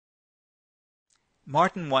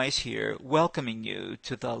Martin Weiss here, welcoming you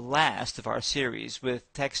to the last of our series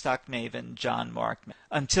with tech stock maven John Markman.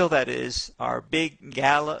 Until that is our big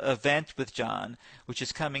gala event with John, which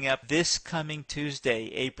is coming up this coming Tuesday,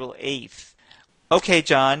 April 8th. Okay,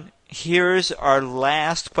 John, here's our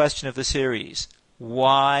last question of the series.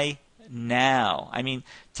 Why now? I mean,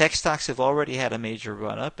 tech stocks have already had a major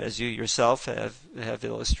run-up, as you yourself have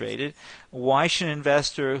illustrated. Why should an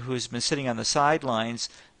investor who's been sitting on the sidelines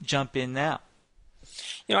jump in now?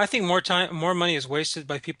 I think more money is wasted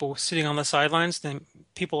by people sitting on the sidelines than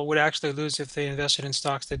people would actually lose if they invested in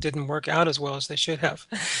stocks that didn't work out as well as they should have.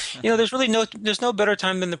 There's no better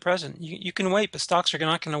time than the present. You can wait, but stocks are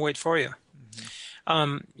not going to wait for you.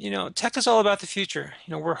 Tech is all about the future.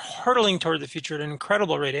 We're hurtling toward the future at an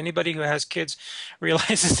incredible rate. Anybody who has kids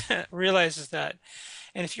realizes that.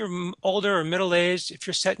 And if you're older or middle-aged, if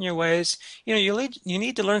you're set in your ways, you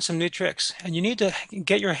need to learn some new tricks, and you need to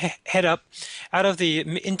get your head up out of the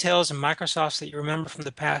Intels and Microsofts that you remember from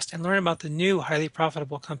the past and learn about the new highly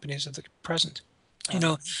profitable companies of the present. You Uh,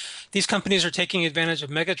 know, these companies are taking advantage of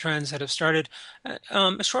mega trends that have started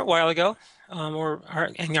a short while ago,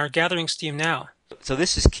 and are gathering steam now. So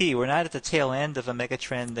this is key. We're not at the tail end of a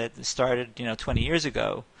megatrend that started, 20 years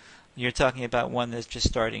ago. You're talking about one that's just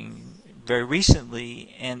starting very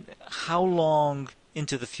recently. And how long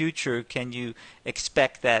into the future can you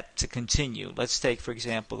expect that to continue? Let's take, for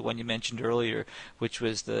example, the one you mentioned earlier, which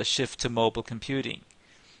was the shift to mobile computing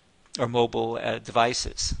or mobile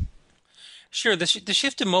devices. Sure, the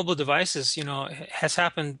shift to mobile devices, has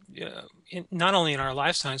happened not only in our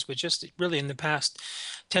lifetimes, but just really in the past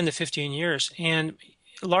 10 to 15 years. And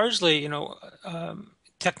largely,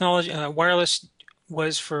 technology, wireless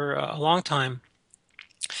was for a long time,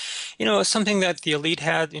 something that the elite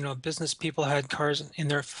had. Business people had cars in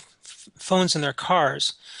their phones in their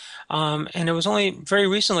cars. And it was only very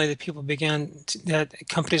recently that that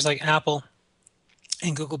companies like Apple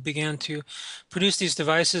and Google began to produce these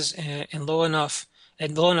devices at low enough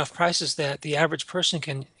prices that the average person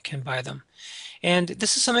can buy them. And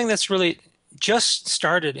this is something that's really just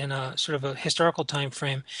started in a sort of a historical time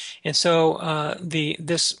frame. And so the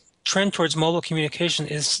this trend towards mobile communication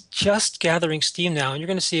is just gathering steam now, and you're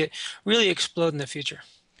going to see it really explode in the future.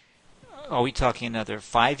 Are we talking another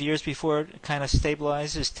 5 years before it kind of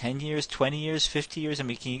stabilizes? 10 years, 20 years, 50 years? I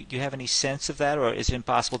mean, do you have any sense of that, or is it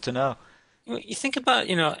impossible to know? You think about,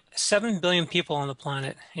 7 billion people on the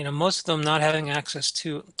planet, most of them not having access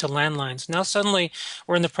to landlines. Now suddenly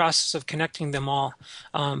we're in the process of connecting them all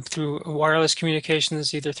through wireless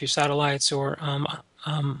communications, either through satellites or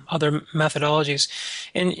other methodologies.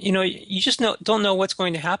 And, you just don't know what's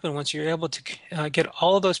going to happen once you're able to get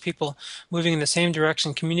all of those people moving in the same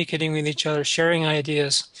direction, communicating with each other, sharing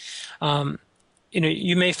ideas.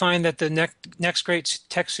 You may find that the next great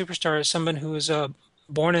tech superstar is someone who is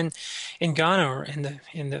born in Ghana or in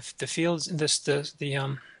the fields in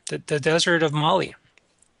the desert of Mali.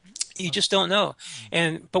 You just don't know,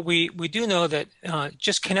 but we do know that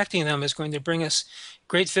just connecting them is going to bring us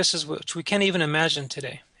great vistas which we can't even imagine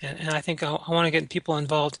today. And I think I want to get people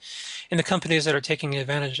involved in the companies that are taking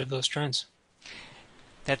advantage of those trends.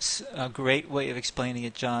 That's a great way of explaining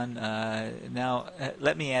it, John.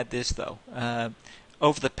 Let me add this, though.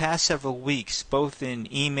 Over the past several weeks, both in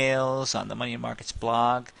emails on the Money and Markets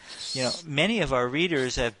blog, many of our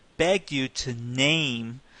readers have begged you to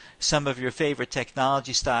name some of your favorite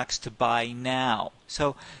technology stocks to buy now.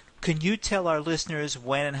 So, can you tell our listeners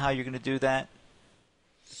when and how you're going to do that?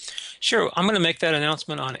 Sure, I'm going to make that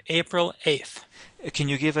announcement on April 8th. Can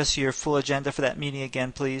you give us your full agenda for that meeting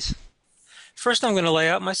again, please? First, I'm going to lay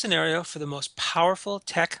out my scenario for the most powerful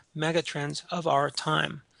tech megatrends of our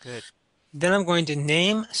time. Good. Then I'm going to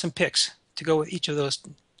name some picks to go with each of those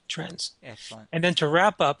trends. Excellent. And then to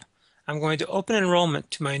wrap up, I'm going to open enrollment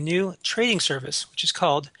to my new trading service, which is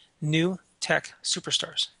called New Tech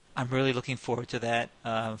Superstars. I'm really looking forward to that.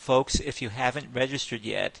 Folks, if you haven't registered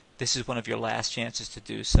yet, this is one of your last chances to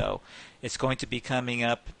do so. It's going to be coming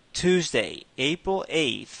up Tuesday, April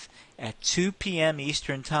 8th at 2 p.m.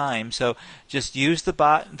 Eastern Time. So just use the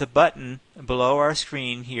button below our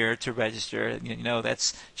screen here to register.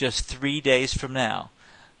 That's just 3 days from now.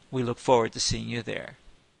 We look forward to seeing you there.